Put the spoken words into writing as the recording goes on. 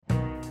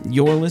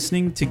You're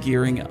listening to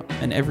Gearing Up,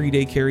 an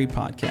everyday carry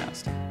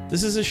podcast.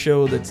 This is a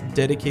show that's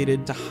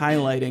dedicated to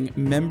highlighting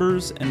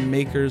members and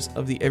makers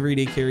of the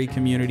everyday carry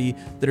community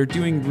that are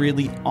doing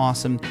really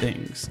awesome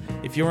things.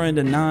 If you're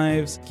into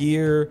knives,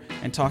 gear,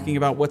 and talking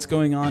about what's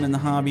going on in the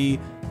hobby,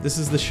 this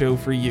is the show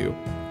for you.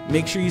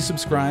 Make sure you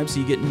subscribe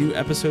so you get new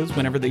episodes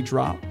whenever they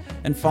drop,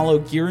 and follow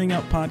Gearing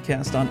Up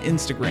Podcast on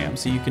Instagram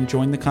so you can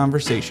join the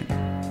conversation.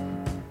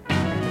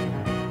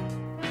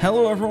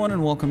 Hello, everyone,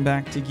 and welcome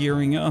back to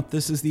Gearing Up.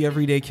 This is the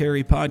Everyday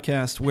Carry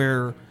podcast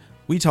where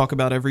we talk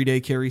about everyday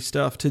carry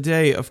stuff.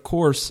 Today, of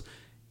course,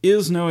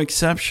 is no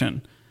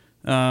exception.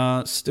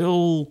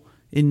 Still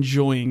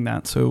enjoying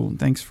that, so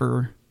thanks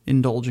for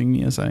indulging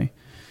me as I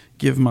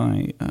give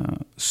my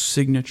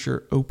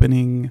signature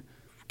opening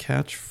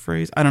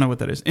catchphrase. I don't know what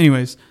that is.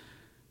 Anyways,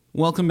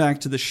 welcome back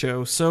to the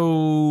show.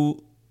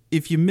 So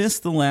if you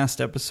missed the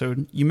last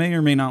episode, you may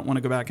or may not want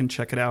to go back and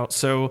check it out.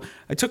 So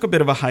I took a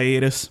bit of a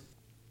hiatus.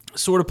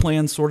 Sort of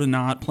planned, sort of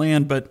not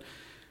planned, but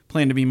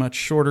planned to be much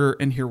shorter,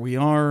 and here we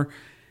are.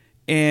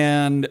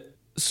 And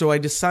so I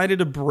decided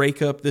to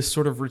break up this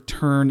sort of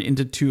return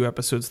into two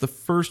episodes. The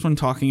first one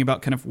talking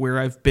about kind of where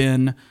I've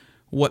been,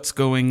 what's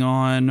going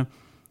on,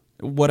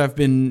 what I've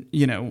been,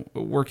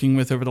 working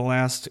with over the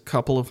last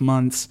couple of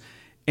months,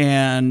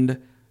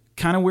 and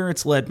kind of where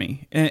it's led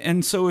me.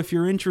 And so if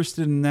you're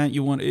interested in that,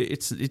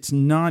 it's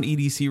not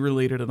EDC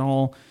related at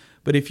all.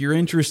 But if you're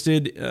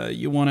interested,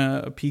 you want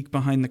a peek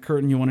behind the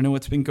curtain, you want to know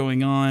what's been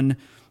going on,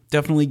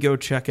 definitely go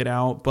check it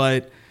out.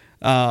 But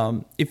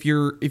if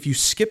you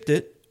skipped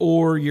it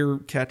or you're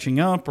catching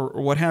up or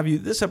what have you,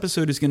 this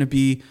episode is going to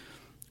be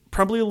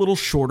probably a little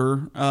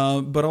shorter,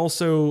 but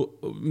also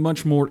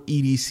much more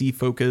EDC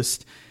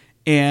focused.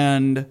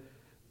 And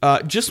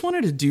just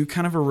wanted to do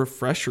kind of a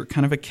refresher,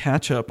 kind of a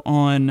catch up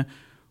on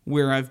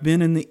where I've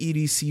been in the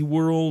EDC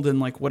world and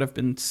like what I've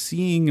been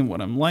seeing and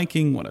what I'm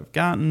liking, what I've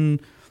gotten,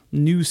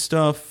 new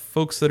stuff,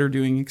 folks that are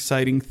doing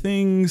exciting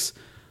things,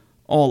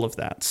 all of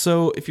that.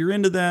 So if you're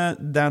into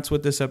that, that's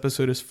what this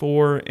episode is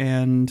for.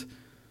 And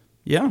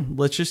yeah,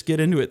 let's just get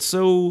into it.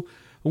 So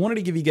I wanted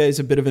to give you guys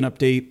a bit of an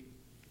update.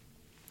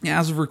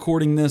 As of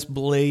recording this,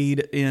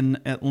 Blade in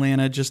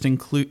Atlanta just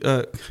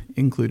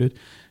concluded.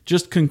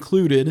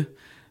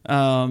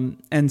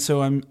 And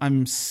so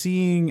I'm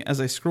seeing, as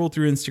I scroll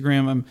through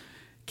Instagram, I'm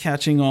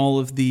catching all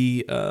of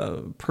the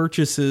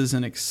purchases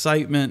and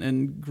excitement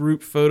and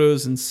group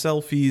photos and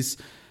selfies.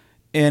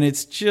 And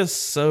it's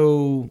just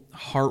so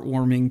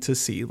heartwarming to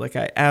see. Like,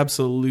 I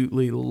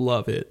absolutely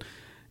love it.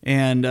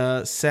 And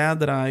sad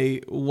that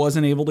I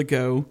wasn't able to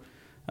go.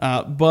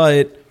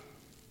 But,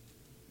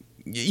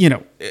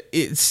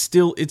 it's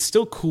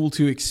still cool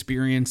to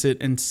experience it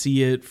and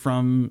see it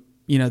from,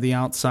 the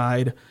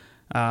outside.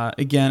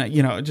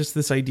 Again, just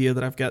this idea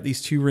that I've got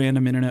these two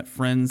random internet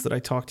friends that I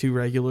talk to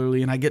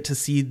regularly, and I get to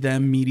see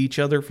them meet each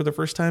other for the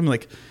first time.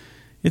 Like,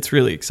 it's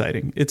really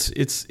exciting.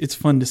 It's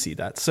fun to see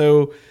that.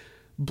 So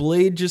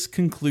Blade just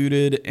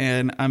concluded,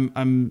 and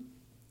I'm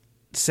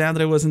sad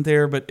that I wasn't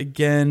there, but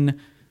again,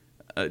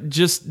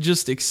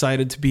 just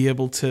excited to be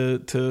able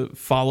to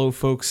follow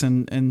folks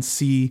and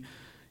see,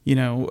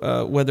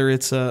 whether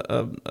it's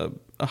a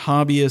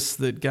hobbyist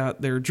that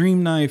got their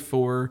dream knife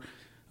or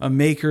a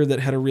maker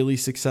that had a really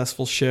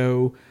successful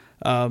show.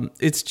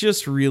 It's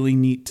just really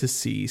neat to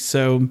see.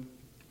 So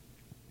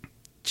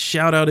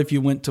shout out if you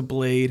went to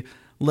Blade.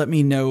 Let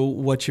me know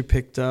what you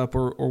picked up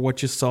or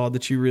what you saw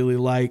that you really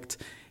liked.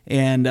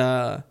 And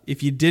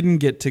if you didn't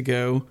get to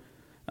go,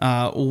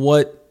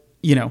 what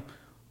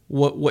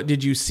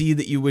did you see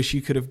that you wish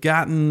you could have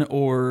gotten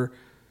or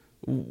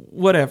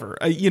whatever?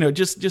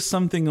 Just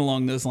something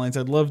along those lines.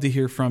 I'd love to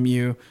hear from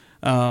you.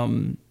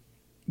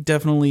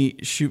 Definitely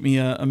shoot me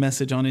a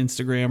message on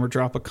Instagram or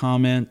drop a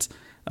comment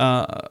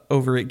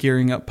over at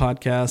Gearing Up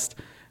Podcast.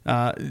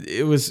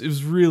 It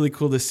was really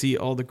cool to see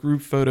all the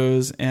group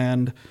photos.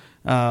 And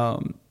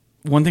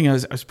one thing I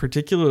was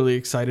particularly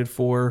excited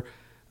for,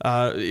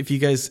 if you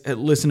guys had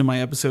listened to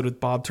my episode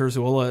with Bob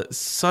Terzuola,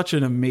 such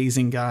an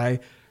amazing guy,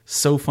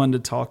 so fun to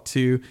talk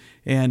to.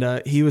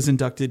 And he was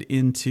inducted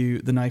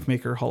into the Knife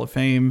Maker Hall of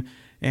Fame.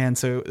 And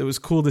so it was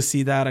cool to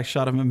see that. I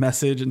shot him a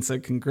message and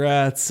said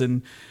congrats.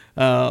 And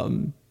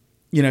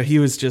he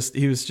was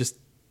just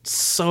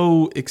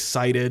so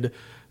excited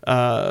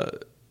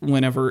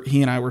whenever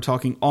he and I were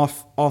talking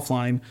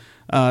offline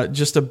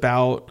just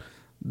about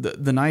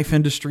the knife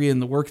industry and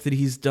the work that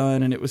he's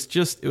done. And it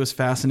was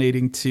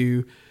fascinating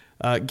to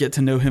get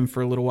to know him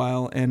for a little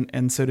while.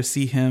 And so to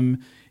see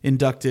him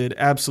inducted,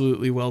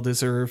 absolutely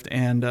well-deserved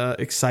and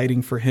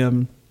exciting for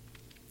him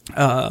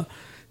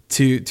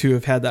to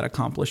have had that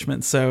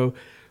accomplishment. So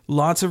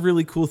lots of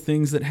really cool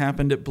things that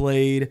happened at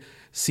Blade.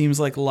 Seems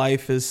like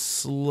life is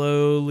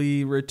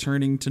slowly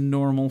returning to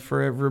normal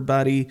for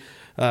everybody.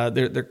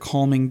 They're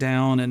calming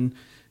down and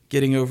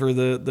getting over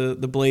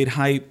the Blade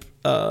hype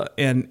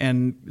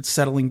and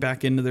settling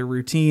back into their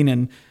routine.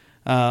 And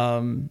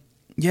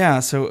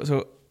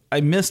so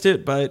I missed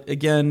it, but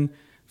again,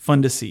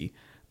 fun to see.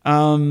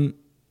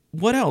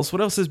 What else?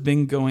 What else has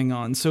been going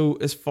on? So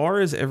as far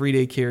as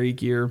everyday carry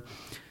gear,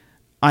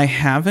 I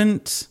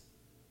haven't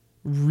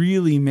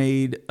really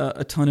made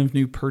a ton of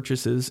new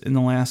purchases in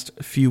the last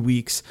few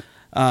weeks.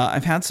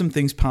 I've had some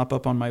things pop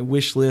up on my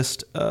wish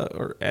list,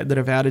 or that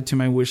I've added to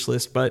my wish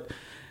list, but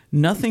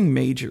nothing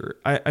major.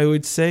 I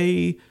would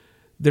say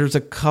there's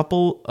a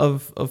couple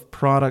of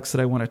products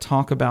that I want to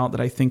talk about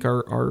that I think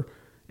are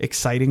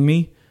exciting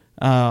me,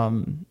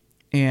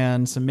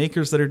 and some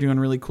makers that are doing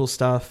really cool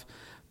stuff.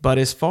 But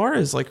as far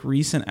as like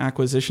recent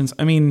acquisitions,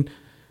 I mean,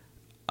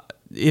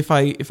 if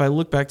I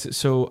look back to,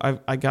 so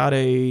I got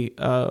a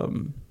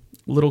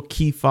little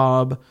key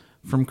fob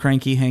from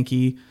Cranky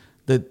Hanky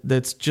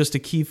that's just a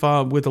key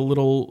fob with a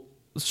little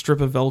strip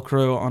of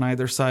Velcro on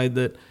either side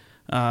that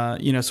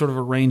sort of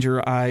a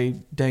Ranger eye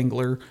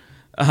dangler,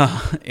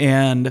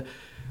 and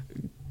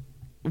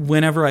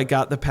whenever I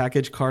got the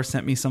package, Car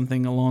sent me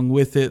something along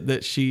with it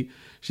that she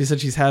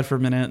said she's had for a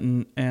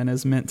minute and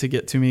is meant to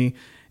get to me.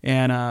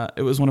 And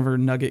it was one of her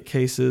nugget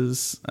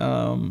cases,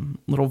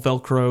 little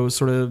Velcro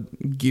sort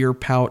of gear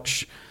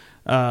pouch,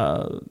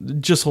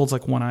 just holds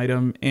like one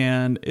item.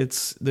 And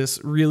it's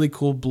this really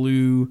cool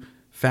blue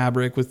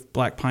fabric with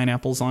black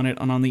pineapples on it.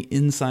 And on the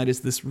inside is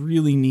this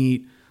really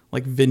neat,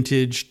 like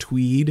vintage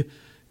tweed.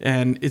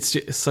 And it's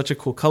just such a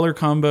cool color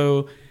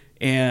combo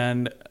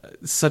and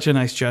such a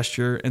nice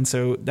gesture. And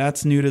so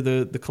that's new to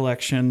the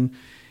collection.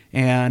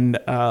 And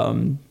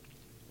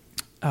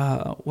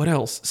what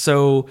else?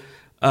 So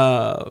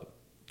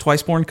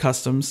Twiceborn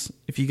Customs,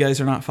 if you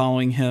guys are not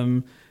following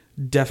him,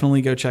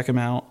 definitely go check him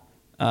out.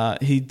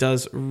 He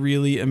does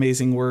really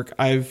amazing work.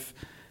 I've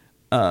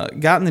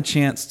gotten the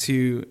chance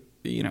to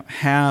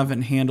have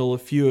and handle a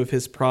few of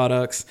his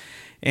products,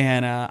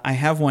 and I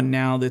have one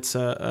now that's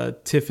a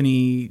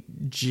Tiffany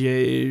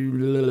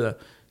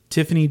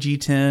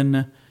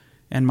G10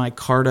 and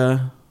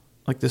micarta,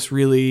 like this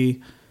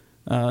really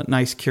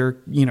nice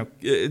character.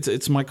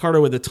 It's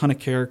micarta with a ton of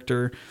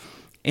character,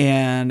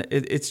 and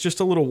it's just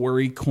a little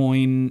worry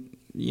coin,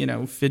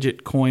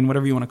 fidget coin,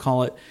 whatever you want to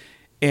call it,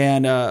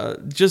 and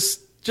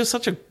just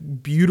such a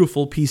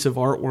beautiful piece of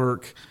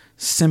artwork,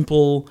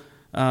 simple,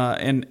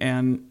 and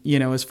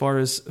as far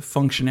as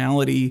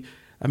functionality,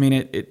 I mean,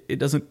 it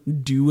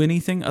doesn't do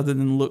anything other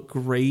than look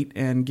great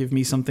and give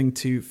me something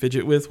to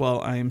fidget with while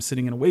I am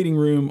sitting in a waiting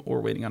room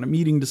or waiting on a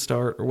meeting to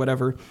start or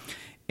whatever.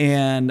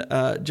 And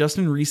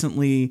Justin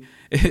recently,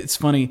 it's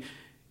funny,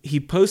 he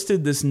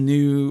posted this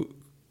new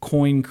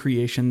coin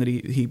creation that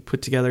he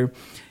put together,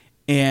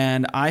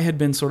 and I had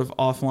been sort of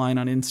offline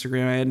on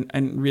Instagram. I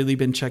hadn't really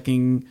been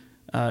checking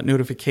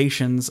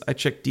notifications. I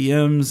checked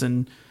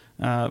DMs,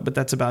 but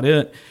that's about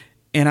it.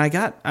 And I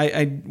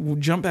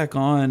jumped back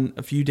on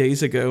a few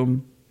days ago,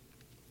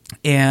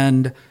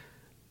 and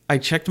I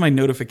checked my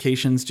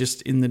notifications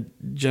just in the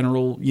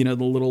general, the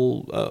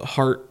little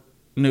heart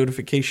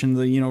notification,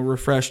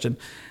 refreshed, and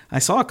I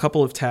saw a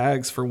couple of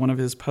tags for one of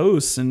his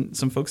posts, and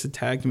some folks had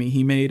tagged me.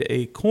 He made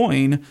a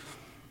coin,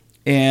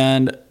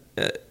 and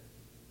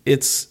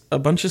it's a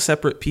bunch of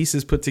separate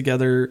pieces put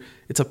together.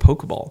 It's a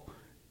Pokeball,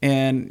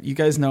 and you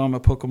guys know I'm a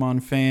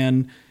Pokemon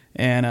fan,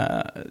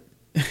 and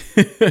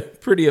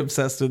pretty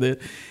obsessed with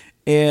it.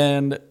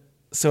 And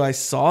so I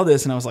saw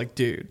this and I was like,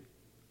 dude,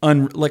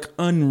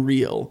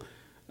 unreal.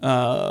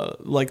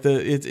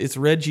 It's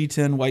red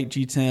G10, white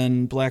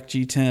G10, black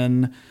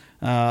G10.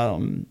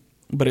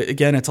 But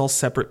again, it's all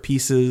separate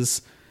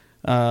pieces,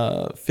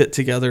 fit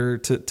together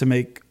to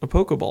make a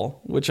Pokeball,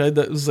 which I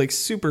thought was like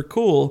super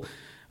cool.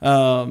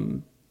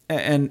 And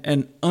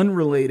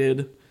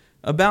unrelated,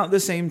 about the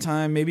same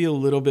time, maybe a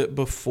little bit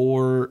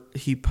before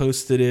he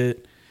posted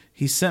it,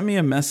 he sent me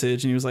a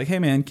message and he was like, hey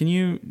man, can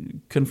you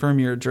confirm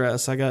your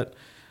address? I got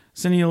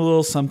sending you a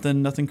little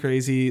something, nothing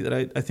crazy that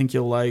I think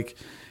you'll like.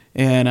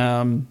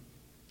 And,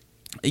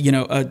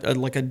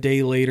 like a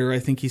day later, I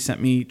think he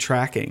sent me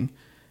tracking,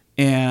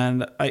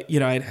 and I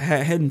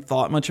hadn't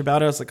thought much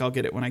about it. I was like, I'll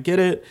get it when I get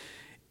it.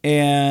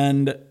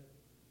 And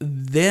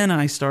then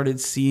I started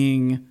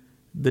seeing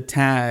the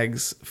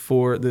tags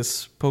for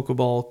this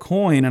Pokeball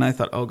coin, and I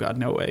thought, oh God,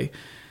 no way.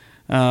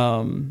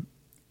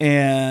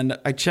 And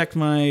I checked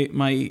my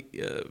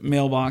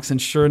mailbox,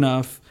 and sure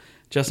enough,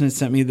 Justin had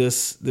sent me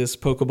this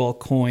Pokeball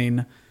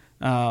coin,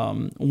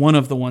 one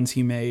of the ones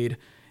he made,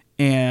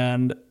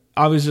 and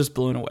I was just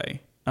blown away.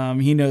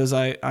 He knows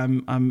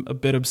I'm a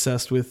bit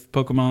obsessed with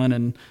Pokemon,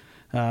 and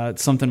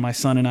it's something my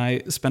son and I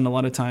spend a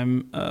lot of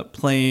time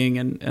playing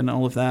and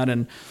all of that,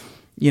 and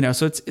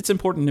so it's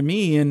important to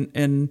me,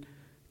 and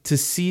to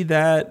see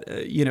that,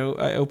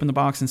 I opened the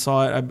box and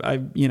saw it.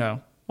 I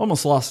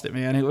almost lost it,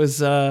 man. It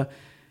was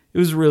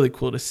really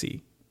cool to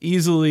see.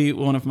 Easily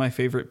one of my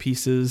favorite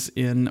pieces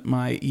in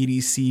my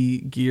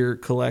EDC gear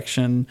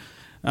collection.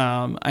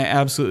 I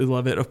absolutely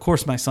love it. Of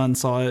course, my son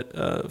saw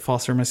it,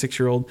 Foster, my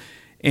 6-year-old,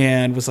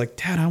 and was like,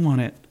 Dad, I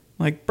want it.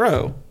 Like,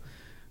 bro,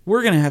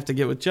 we're going to have to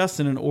get with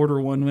Justin and order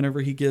one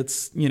whenever he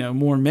gets,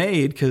 more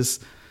made, because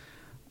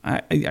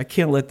I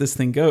can't let this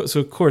thing go. So,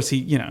 of course,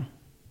 he,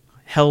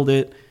 held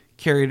it,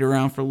 carried it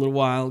around for a little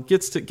while,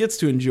 gets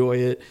to enjoy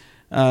it.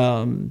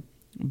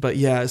 But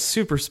yeah, it's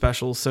super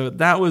special. So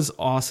that was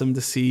awesome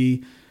to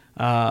see.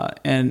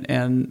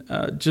 And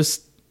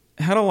just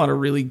had a lot of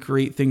really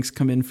great things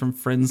come in from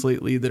friends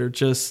lately that are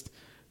just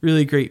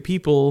really great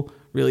people,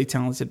 really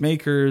talented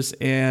makers,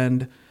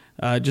 and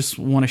just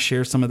want to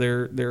share some of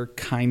their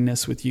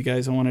kindness with you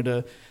guys. I wanted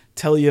to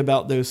tell you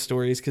about those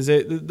stories because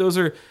those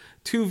are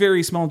two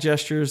very small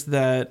gestures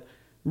that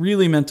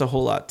really meant a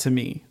whole lot to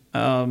me.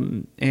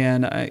 And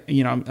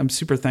I'm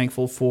super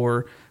thankful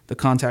for the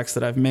contacts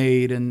that I've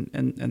made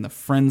and the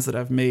friends that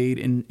I've made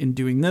in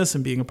doing this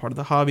and being a part of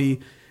the hobby.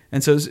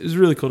 And so it was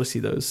really cool to see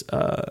those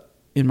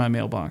in my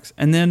mailbox.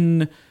 And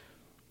then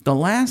the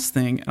last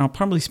thing, and I'll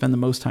probably spend the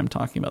most time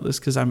talking about this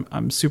because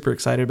I'm super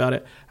excited about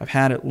it. I've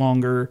had it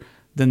longer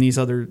than these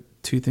other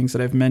two things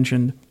that I've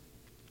mentioned,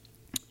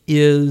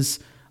 is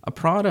a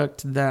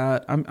product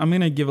that I'm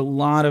going to give a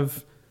lot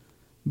of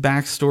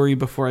backstory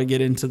before I get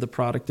into the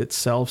product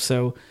itself.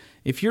 So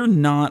if you're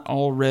not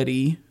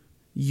already,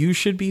 you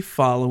should be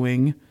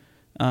following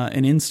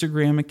an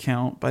Instagram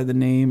account by the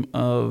name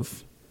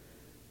of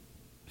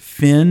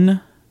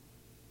Finn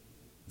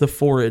the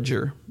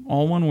Forager.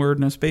 All one word,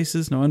 no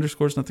spaces, no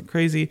underscores, nothing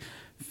crazy.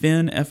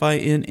 Finn,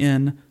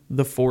 Finn,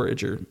 the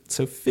Forager.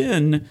 So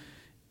Finn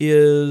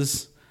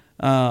is,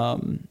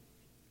 an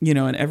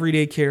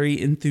everyday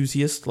carry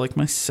enthusiast like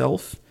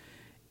myself.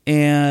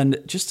 And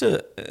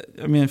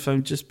if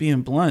I'm just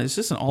being blunt, it's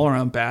just an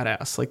all-around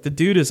badass. Like, the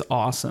dude is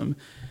awesome.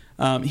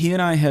 He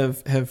and I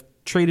have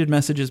traded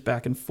messages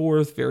back and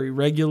forth very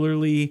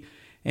regularly,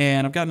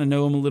 and I've gotten to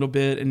know him a little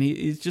bit, and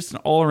he's just an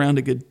all-around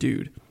a good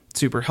dude.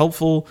 Super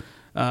helpful,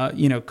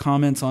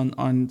 comments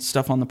on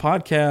stuff on the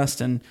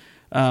podcast,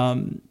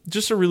 and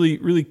just a really,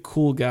 really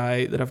cool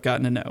guy that I've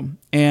gotten to know.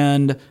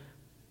 And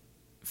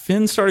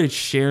Finn started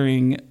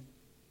sharing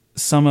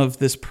some of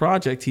this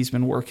project he's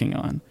been working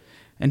on.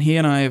 And he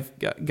and I have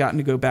gotten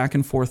to go back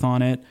and forth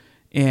on it.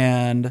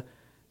 And,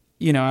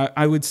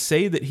 I would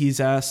say that he's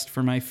asked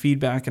for my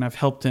feedback and I've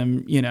helped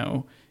him,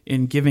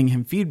 in giving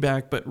him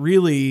feedback, but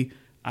really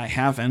I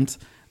haven't.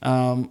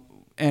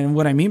 And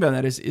what I mean by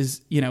that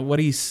is what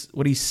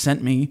he's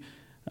sent me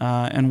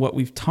and what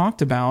we've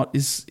talked about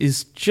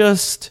is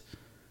just,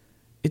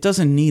 it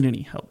doesn't need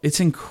any help. It's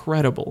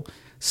incredible.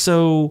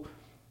 So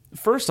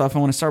first off, I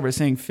want to start by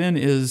saying Finn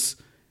is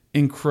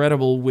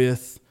incredible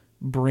with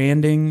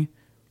branding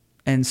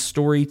and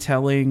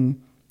storytelling,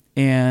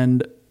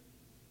 and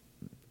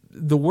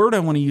the word I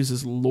want to use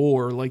is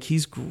lore. Like,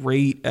 he's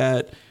great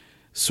at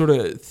sort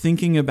of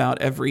thinking about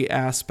every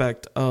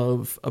aspect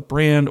of a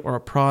brand or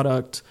a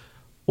product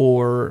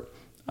or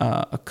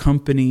a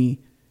company,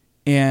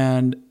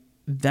 and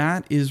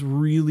that is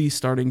really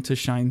starting to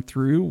shine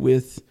through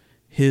with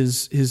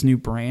his new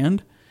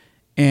brand.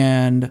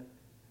 And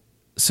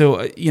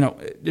so,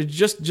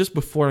 just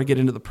before I get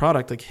into the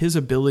product, like, his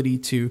ability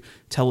to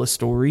tell a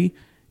story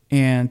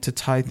and to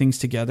tie things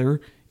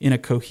together in a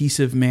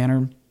cohesive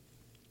manner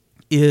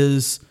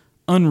is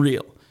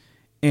unreal.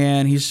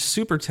 And he's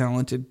super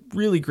talented,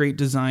 really great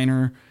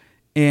designer,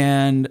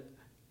 and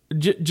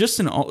just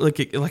like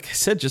I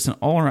said, just an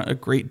all around a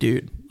great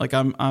dude. Like,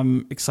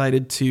 I'm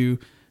excited to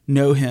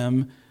know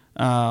him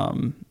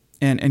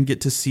and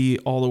get to see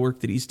all the work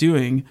that he's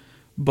doing.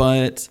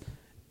 But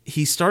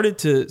he started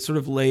to sort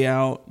of lay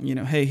out,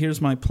 hey,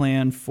 here's my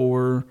plan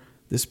for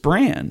this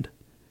brand.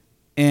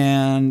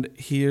 And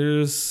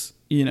here's,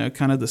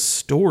 kind of the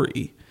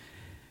story.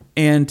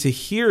 And to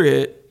hear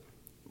it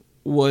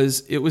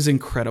was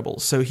incredible.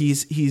 So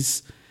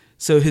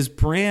so his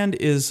brand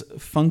is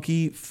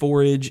Funky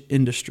Forage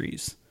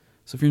Industries.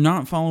 So if you're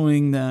not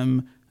following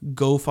them,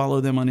 go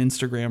follow them on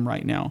Instagram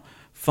right now.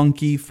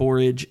 Funky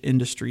Forage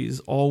Industries,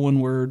 all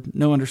one word,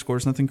 no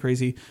underscores, nothing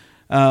crazy.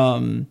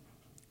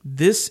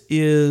 This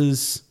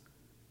is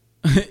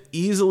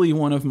easily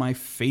one of my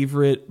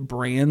favorite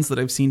brands that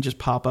I've seen just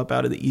pop up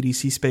out of the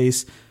EDC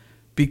space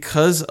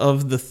because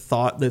of the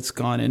thought that's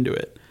gone into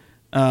it.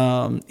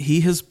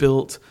 He has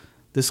built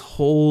this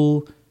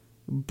whole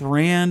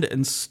brand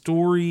and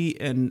story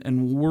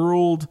and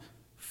world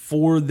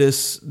for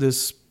this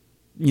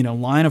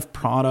line of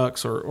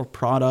products or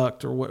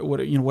product or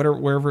whatever,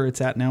 wherever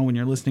it's at now when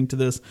you're listening to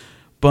this.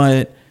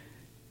 But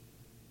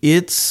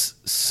it's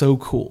so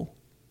cool.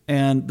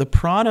 And the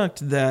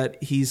product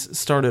that he's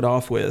started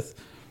off with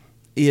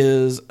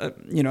is,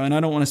 and I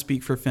don't want to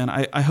speak for Finn.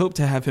 I hope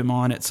to have him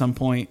on at some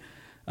point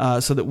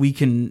so that we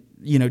can,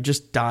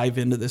 just dive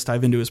into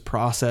his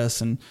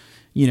process, and,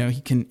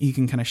 he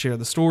can kind of share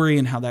the story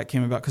and how that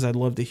came about, because I'd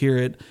love to hear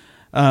it.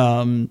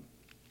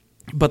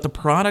 But the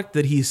product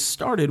that he's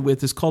started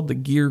with is called the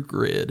Gear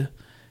Grid.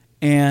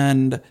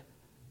 And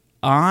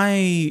when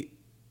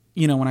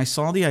I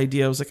saw the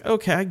idea, I was like,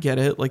 okay, I get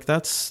it. Like,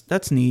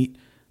 that's neat.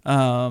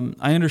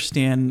 I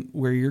understand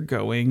where you're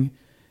going.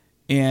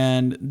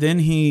 And then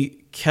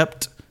he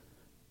kept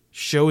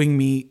showing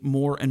me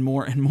more and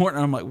more and more. And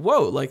I'm like,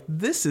 whoa, like,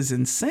 this is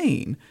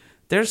insane.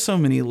 There's so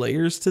many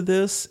layers to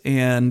this.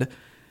 And,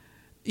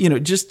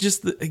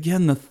 just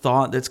the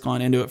thought that's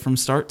gone into it from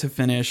start to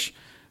finish,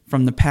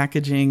 from the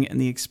packaging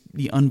and the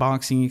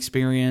unboxing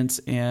experience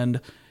and,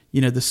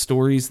 the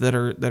stories that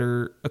are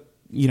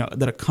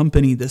that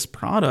accompany this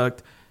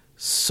product.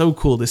 So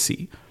cool to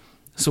see.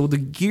 So the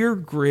gear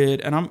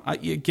grid, and I'm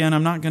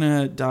not going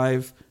to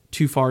dive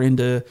too far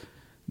into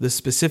the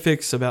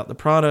specifics about the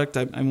product.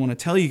 I want to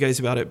tell you guys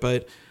about it,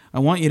 but I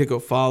want you to go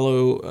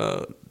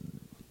follow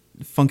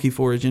Funky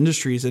Forage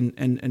Industries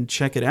and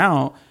check it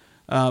out.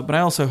 But I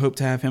also hope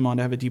to have him on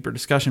to have a deeper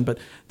discussion. But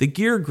the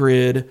gear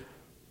grid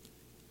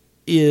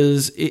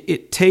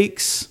it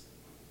takes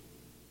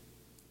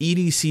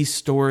EDC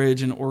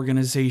storage and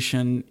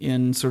organization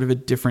in sort of a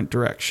different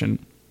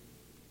direction.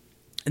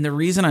 And the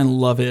reason I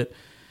love it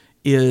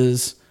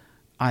is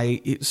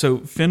so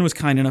Finn was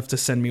kind enough to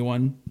send me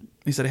one.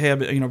 He said, hey,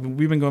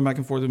 we've been going back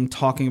and forth, we've been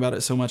talking about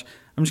it so much.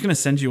 I'm just going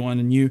to send you one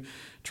and you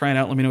try it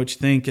out. Let me know what you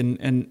think.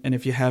 And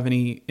if you have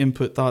any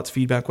input, thoughts,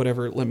 feedback,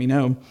 whatever, let me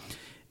know.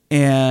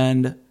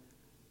 And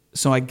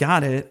so I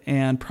got it.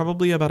 And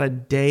probably about a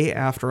day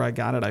after I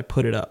got it, I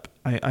put it up.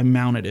 I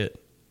mounted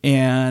it.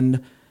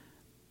 And,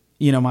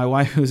 my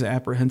wife was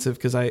apprehensive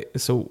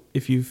so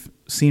if you've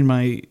seen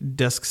my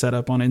desk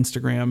setup on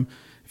Instagram,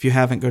 if you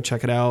haven't, go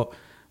check it out.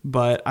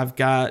 But I've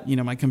got,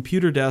 my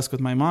computer desk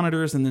with my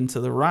monitors, and then to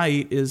the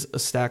right is a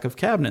stack of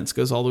cabinets,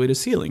 goes all the way to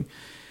ceiling.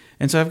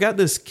 And so I've got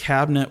this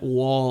cabinet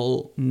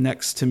wall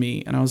next to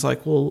me, and I was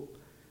like, well,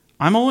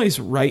 I'm always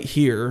right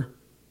here.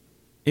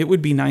 It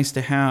would be nice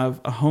to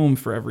have a home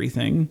for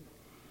everything.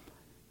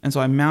 And so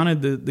I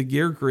mounted the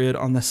gear grid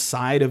on the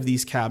side of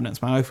these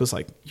cabinets. My wife was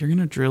like, you're going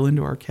to drill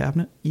into our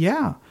cabinet?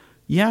 Yeah,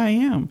 I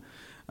am.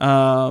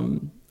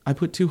 I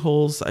put 2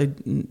 holes. I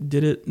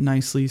did it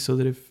nicely so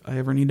that if I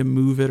ever need to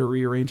move it or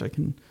rearrange, I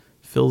can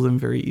fill them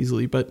very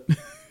easily. But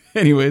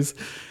anyways,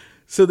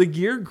 so the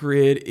gear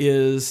grid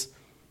is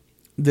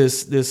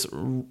this,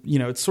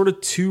 it's sort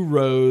of 2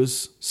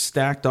 rows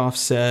stacked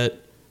offset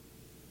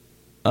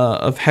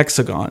of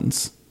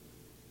hexagons.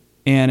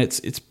 And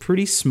it's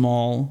pretty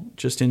small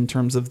just in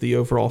terms of the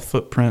overall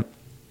footprint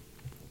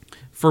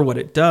for what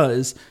it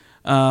does.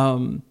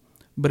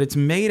 But it's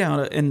made out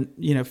of,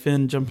 and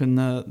Finn, jump in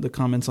the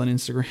comments on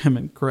Instagram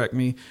and correct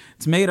me.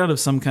 It's made out of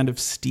some kind of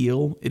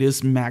steel. It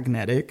is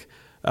magnetic,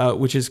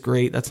 which is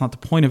great. That's not the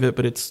point of it,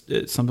 but it's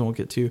something we'll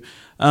get to.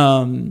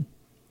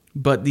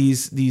 But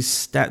this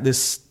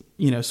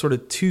sort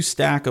of 2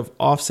 stack of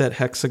offset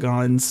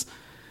hexagons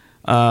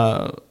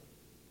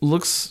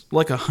looks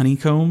like a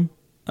honeycomb,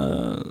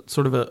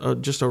 sort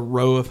of just a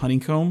row of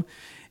honeycomb.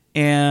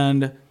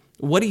 And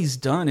what he's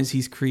done is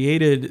he's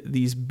created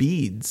these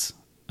beads.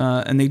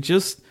 And they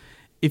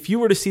if you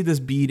were to see this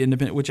bead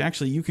independent, which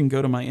actually you can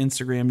go to my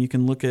Instagram, you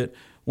can look at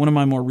one of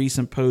my more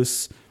recent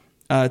posts.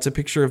 It's a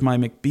picture of my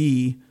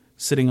McBee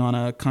sitting on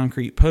a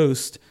concrete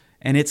post,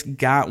 and it's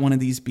got one of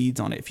these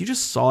beads on it. If you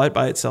just saw it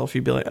by itself,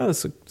 you'd be like, oh,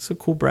 it's a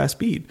cool brass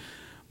bead.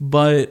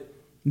 But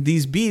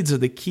these beads are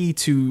the key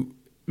to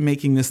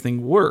making this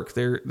thing work.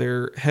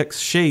 Their hex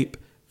shape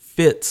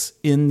fits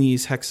in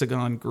these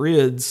hexagon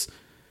grids.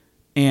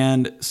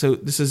 And so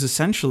this is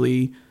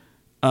essentially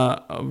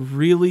a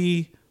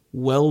really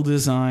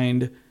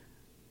well-designed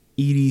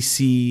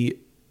EDC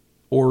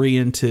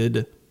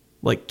oriented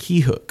like key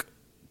hook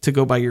to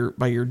go by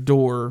your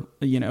door,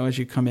 as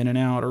you come in and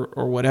out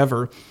or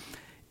whatever.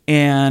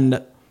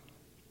 And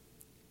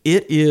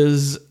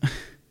it's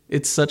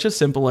such a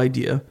simple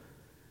idea,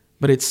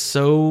 but it's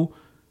so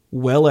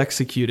well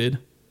executed.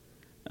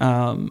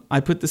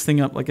 I put this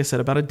thing up, like I said,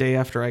 about a day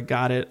after I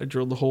got it. I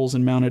drilled the holes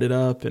and mounted it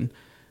up and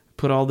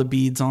put all the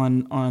beads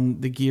on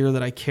the gear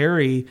that I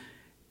carry.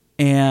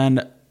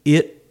 And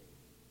it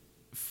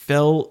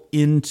fell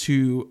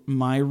into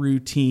my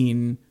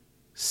routine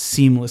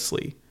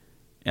seamlessly.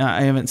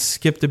 I haven't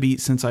skipped a beat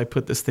since I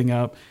put this thing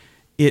up.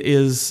 It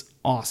is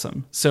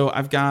awesome. So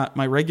I've got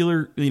my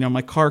regular,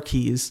 my car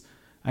keys.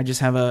 I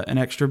just have an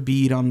extra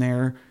bead on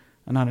there.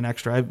 Not an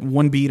extra. I have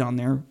 1 bead on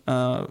there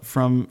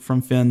from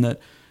Finn that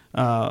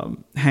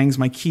hangs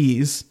my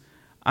keys.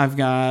 I've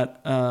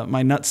got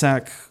my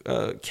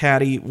nutsack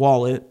caddy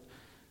wallet,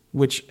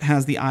 which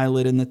has the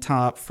eyelet in the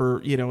top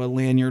for, a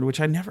lanyard,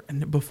 which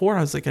before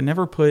I was like, I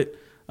never put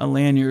a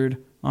lanyard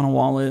on a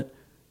wallet,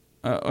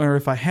 or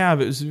if I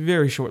have, it was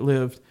very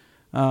short-lived.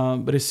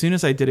 But as soon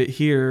as I did it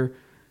here,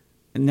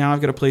 now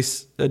I've got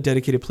a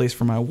dedicated place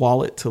for my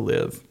wallet to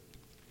live.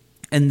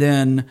 And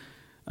then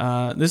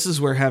this is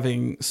where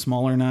having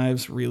smaller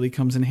knives really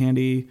comes in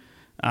handy.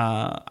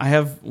 I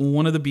have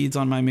one of the beads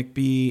on my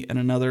McBee and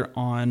another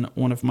on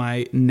one of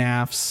my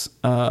NAF's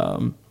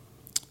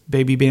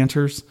baby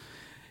banters.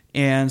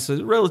 And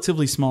so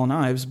relatively small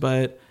knives,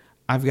 but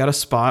I've got a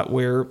spot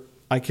where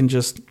I can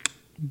just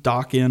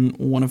dock in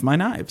one of my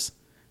knives.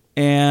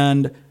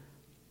 And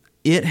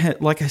it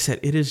had, like I said,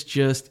 it is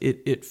just,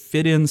 it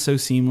fit in so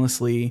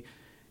seamlessly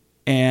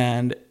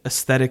and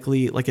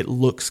aesthetically, like it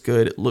looks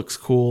good. It looks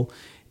cool.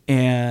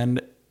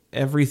 And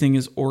everything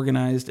is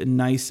organized and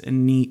nice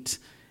and neat.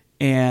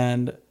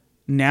 And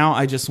now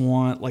I just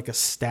want like a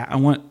stack. I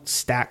want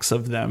stacks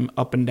of them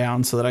up and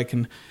down so that I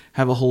can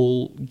have a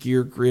whole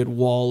gear grid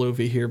wall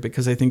over here,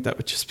 because I think that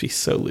would just be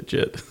so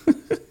legit.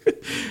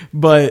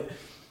 But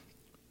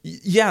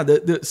yeah,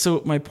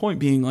 so my point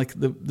being, like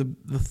the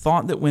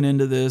thought that went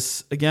into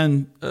this,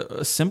 again,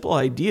 a simple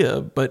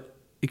idea, but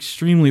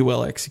extremely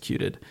well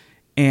executed.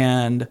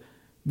 And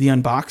the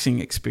unboxing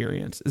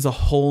experience is a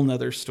whole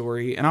nother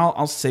story. And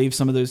I'll save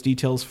some of those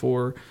details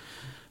for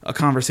a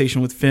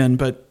conversation with Finn.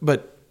 But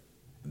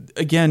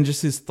again,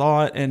 just his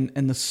thought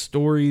and the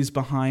stories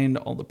behind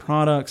all the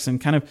products, and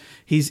kind of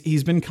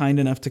he's been kind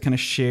enough to kind of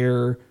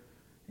share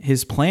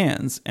his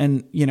plans.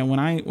 And when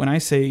I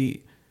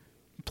say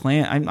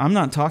plan, I'm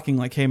not talking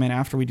like, hey man,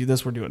 after we do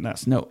this, we're doing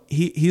this. No,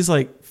 he's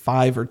like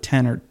 5 or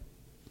 10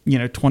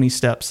 or 20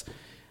 steps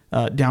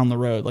down the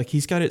road. Like,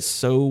 he's got it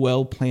so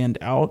well planned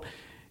out.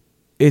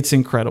 It's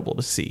incredible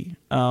to see.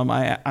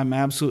 I'm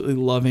absolutely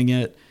loving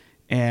it,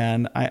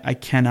 and I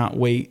cannot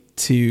wait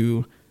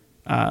to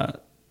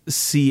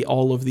see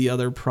all of the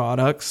other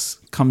products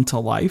come to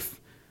life,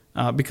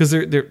 because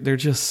they're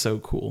just so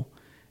cool,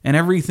 and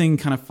everything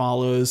kind of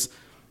follows.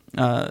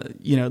 I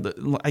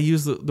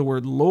use the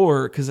word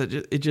lore because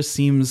it just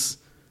seems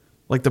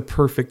like the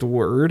perfect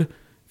word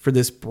for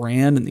this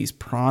brand and these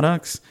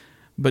products.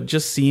 But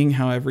just seeing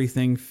how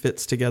everything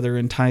fits together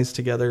and ties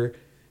together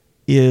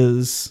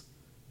is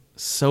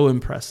so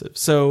impressive.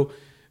 So,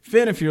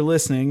 Finn, if you're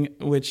listening,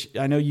 which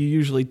I know you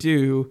usually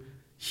do,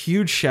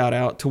 huge shout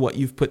out to what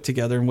you've put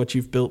together and what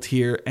you've built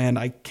here. And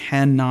I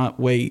cannot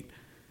wait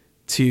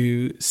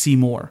to see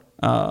more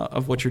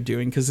of what you're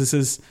doing, because this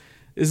is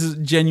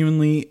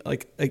genuinely,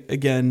 like,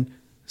 again,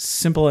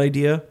 simple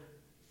idea,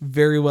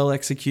 very well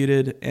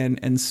executed,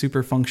 and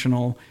super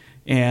functional.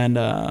 And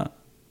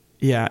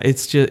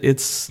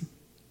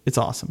it's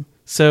awesome.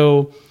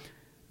 So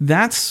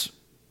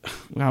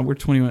wow, we're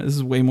 20 minutes. This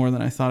is way more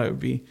than I thought I would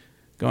be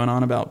going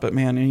on about. But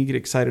man, when you get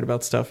excited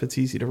about stuff, it's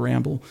easy to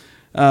ramble.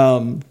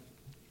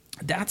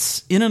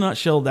 That's, in a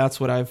nutshell, that's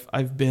what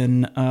I've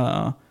been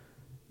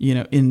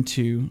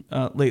into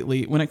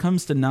lately. When it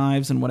comes to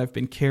knives and what I've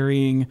been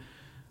carrying,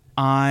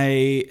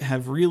 I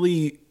have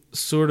really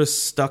sort of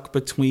stuck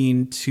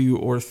between 2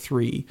 or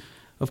 3.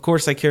 Of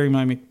course, I carry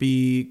my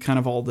McBee kind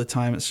of all the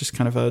time. It's just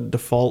kind of a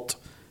default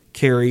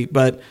carry.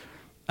 But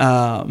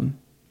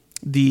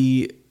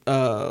the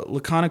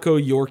Laconico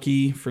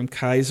Yorkie from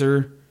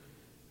Kaiser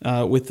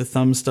with the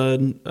thumb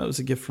stud, that was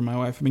a gift from my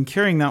wife. I've been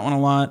carrying that one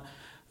a lot.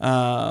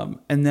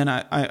 And then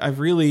I've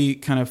really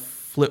kind of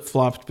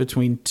flip-flopped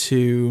between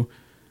 2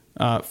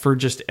 for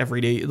just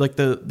everyday. Like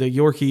the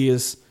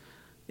Yorkie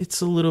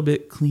it's a little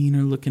bit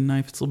cleaner looking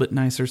knife. It's a little bit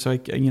nicer, so I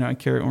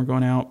carry it when we're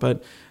going out.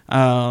 But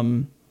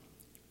the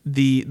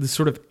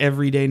sort of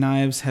everyday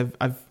knives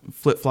I've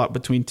flip-flopped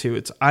between 2.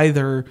 It's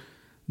either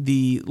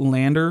the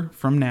Lander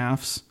from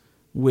NAFS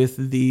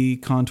with the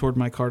contoured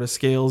micarta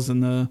scales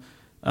and the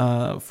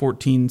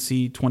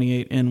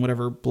 14C28N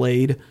whatever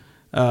blade.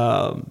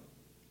 I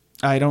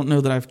don't know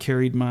that I've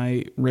carried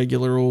my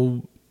regular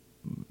old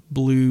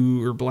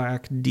blue or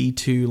black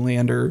D2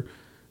 Lander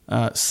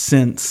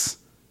since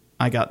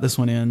I got this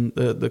one in.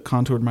 The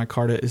contoured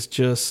micarta is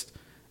just,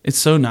 it's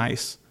so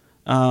nice.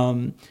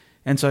 And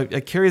so I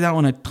carry that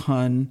one a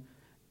ton.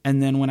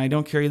 And then when I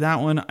don't carry that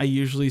one, I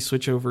usually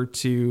switch over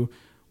to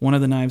one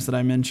of the knives that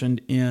I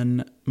mentioned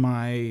in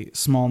my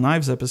small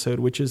knives episode,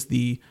 which is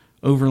the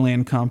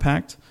Overland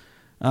Compact.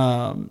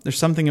 There's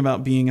something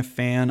about being a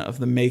fan of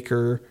the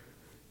maker,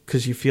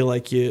 because you feel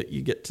like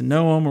you get to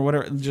know them or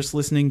whatever. Just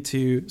listening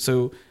to,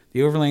 so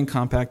the Overland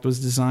Compact was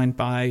designed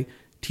by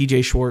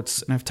TJ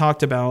Schwartz, and I've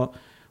talked about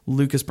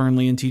Lucas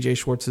Burnley and TJ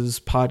Schwartz's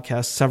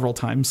podcast several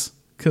times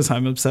because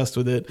I'm obsessed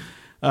with it.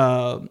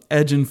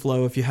 Edge and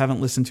Flow, if you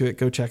haven't listened to it,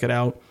 go check it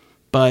out.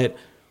 But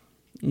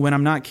when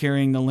I'm not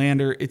carrying the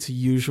Lander, it's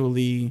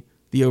usually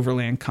the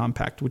Overland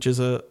Compact, which is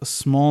a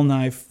small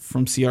knife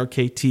from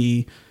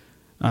CRKT,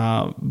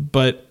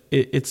 but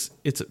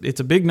it's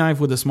a big knife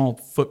with a small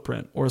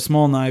footprint, or a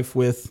small knife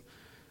with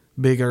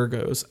big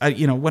ergos.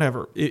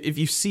 Whatever. If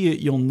you see it,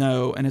 you'll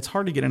know, and it's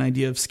hard to get an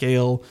idea of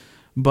scale,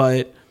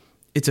 but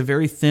it's a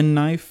very thin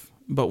knife.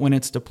 But when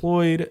it's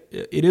deployed,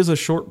 it is a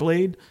short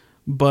blade,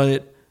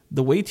 but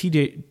the way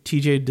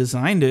TJ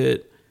designed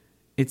it,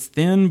 it's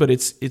thin, but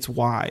it's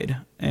wide,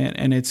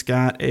 and it's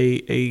got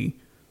a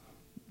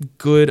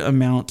good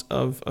amount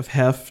of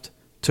heft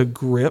to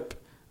grip.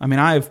 I mean,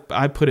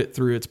 I put it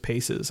through its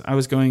paces. I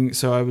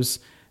was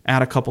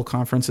at a couple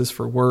conferences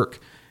for work,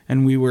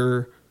 and we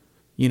were,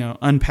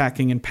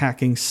 unpacking and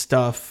packing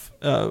stuff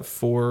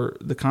for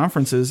the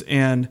conferences.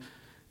 And,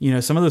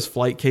 some of those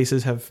flight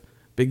cases have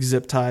big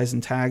zip ties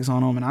and tags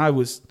on them. And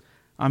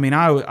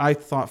I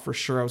thought for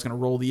sure I was going to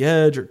roll the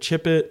edge or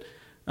chip it.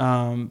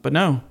 But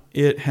no,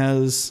 it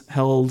has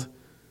held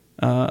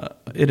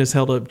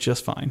up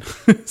just fine.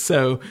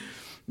 So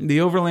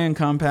the Overland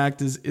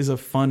Compact is a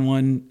fun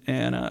one.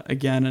 And,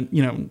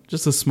 again,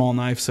 just a small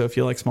knife. So if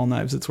you like small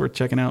knives, it's worth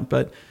checking out.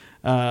 But,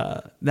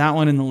 that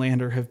one and the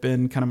Lander have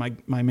been kind of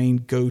my main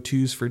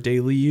go-tos for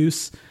daily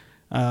use.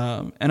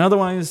 And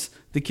otherwise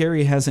the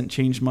carry hasn't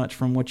changed much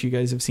from what you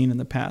guys have seen in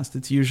the past.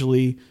 It's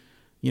usually,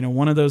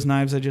 one of those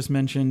knives I just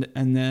mentioned,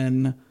 and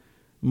then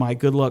my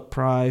Good Luck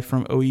Pry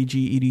from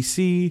OEG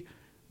EDC,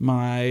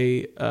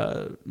 my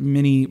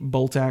mini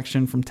bolt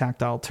action from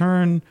Tactile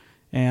Turn,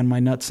 and my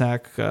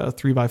nutsack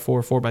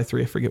 3x4,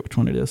 4x3, I forget which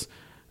one it is,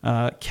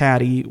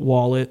 caddy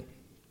wallet.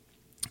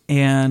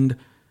 And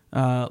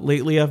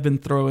Lately, I've been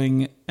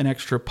throwing an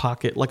extra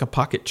pocket, like a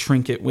pocket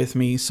trinket with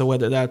me. So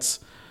whether that's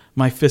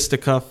my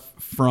fisticuff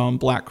from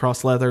Black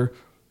Cross Leather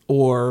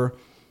or,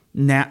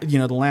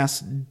 the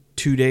last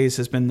 2 days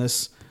has been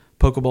this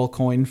Pokeball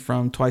coin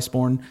from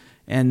Twiceborn.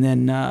 And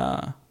then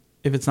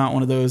if it's not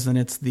one of those, then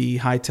it's the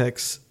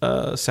High-Tech's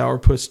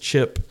Sourpuss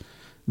chip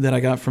that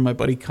I got from my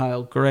buddy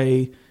Kyle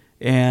Gray.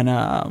 And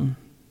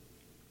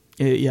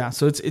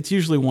so it's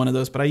usually one of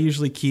those, but I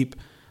usually keep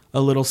a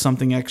little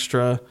something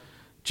extra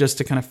just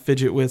to kind of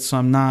fidget with, so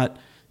I'm not,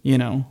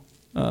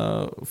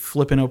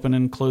 flipping open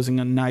and closing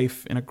a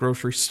knife in a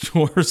grocery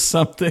store or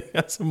something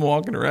as I'm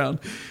walking around.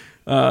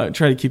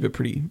 Try to keep it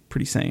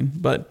pretty sane.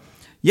 But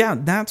yeah,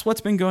 that's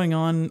what's been going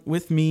on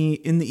with me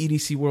in the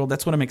EDC world.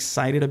 That's what I'm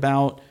excited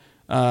about.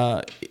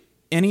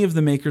 Any of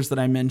the makers that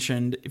I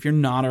mentioned, if you're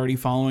not already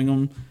following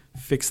them,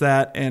 fix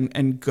that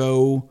and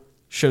go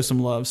show some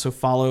love. So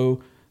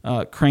follow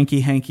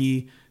Cranky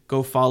Hanky,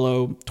 go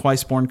follow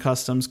Twiceborn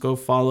Customs, go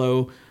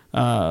follow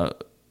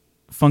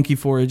Funky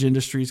Forage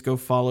Industries, go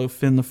follow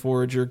Finn the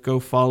Forager, go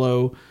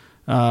follow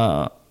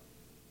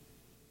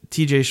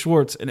TJ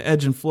Schwartz and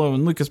Edge and Flow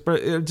and Lucas.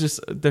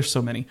 There's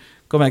so many.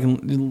 Go back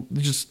and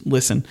just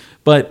listen.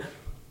 But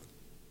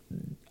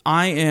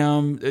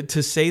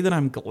to say that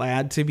I'm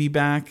glad to be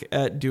back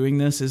at doing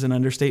this is an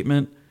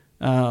understatement.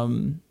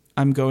 I'm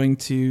going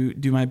to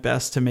do my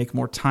best to make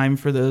more time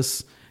for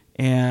this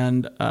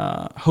and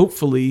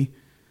hopefully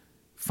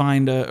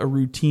find a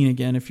routine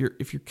again. If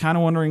you're kind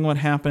of wondering what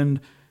happened,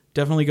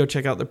 definitely go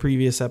check out the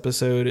previous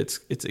episode. It's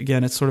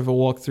sort of a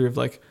walkthrough of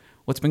like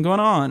what's been going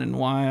on and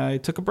why I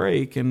took a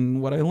break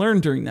and what I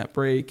learned during that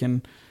break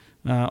and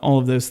all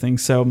of those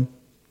things. So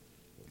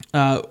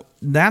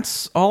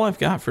that's all I've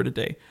got for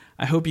today.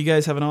 I hope you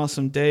guys have an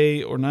awesome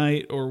day or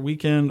night or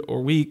weekend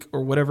or week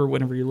or whatever,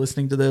 whenever you're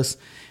listening to this.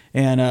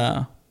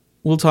 And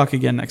we'll talk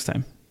again next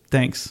time.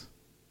 Thanks.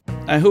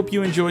 I hope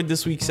you enjoyed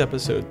this week's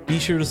episode. Be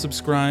sure to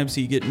subscribe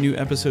so you get new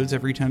episodes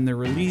every time they're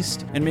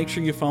released, and make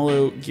sure you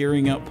follow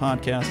Gearing Up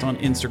Podcast on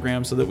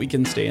Instagram so that we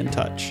can stay in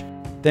touch.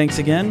 Thanks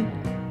again,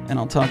 and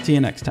I'll talk to you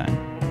next time.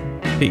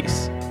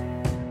 Peace.